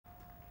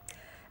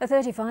A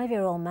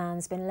 35-year-old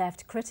man's been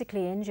left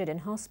critically injured in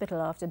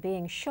hospital after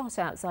being shot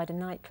outside a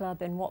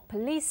nightclub in what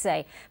police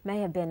say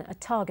may have been a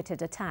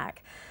targeted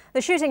attack.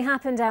 The shooting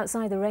happened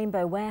outside the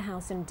Rainbow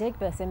Warehouse in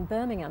Digbeth in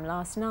Birmingham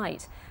last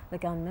night. The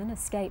gunman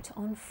escaped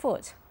on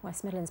foot.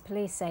 West Midlands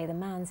police say the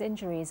man's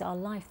injuries are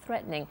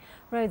life-threatening.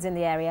 Roads in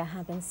the area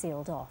have been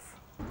sealed off.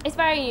 It's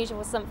very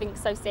unusual for something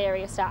so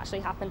serious to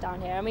actually happen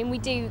down here. I mean, we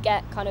do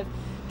get kind of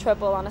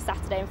trouble on a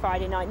Saturday and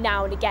Friday night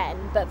now and again,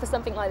 but for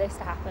something like this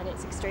to happen,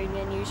 it's extremely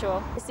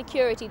unusual. The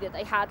security that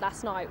they had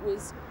last night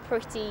was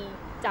pretty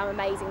damn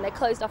amazing. They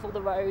closed off all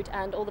the road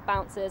and all the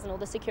bouncers and all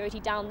the security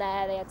down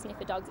there. They had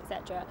sniffer dogs,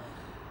 etc.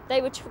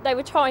 They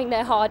were trying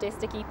their hardest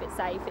to keep it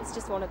safe. It's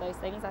just one of those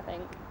things, I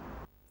think.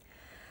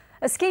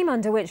 A scheme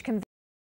under which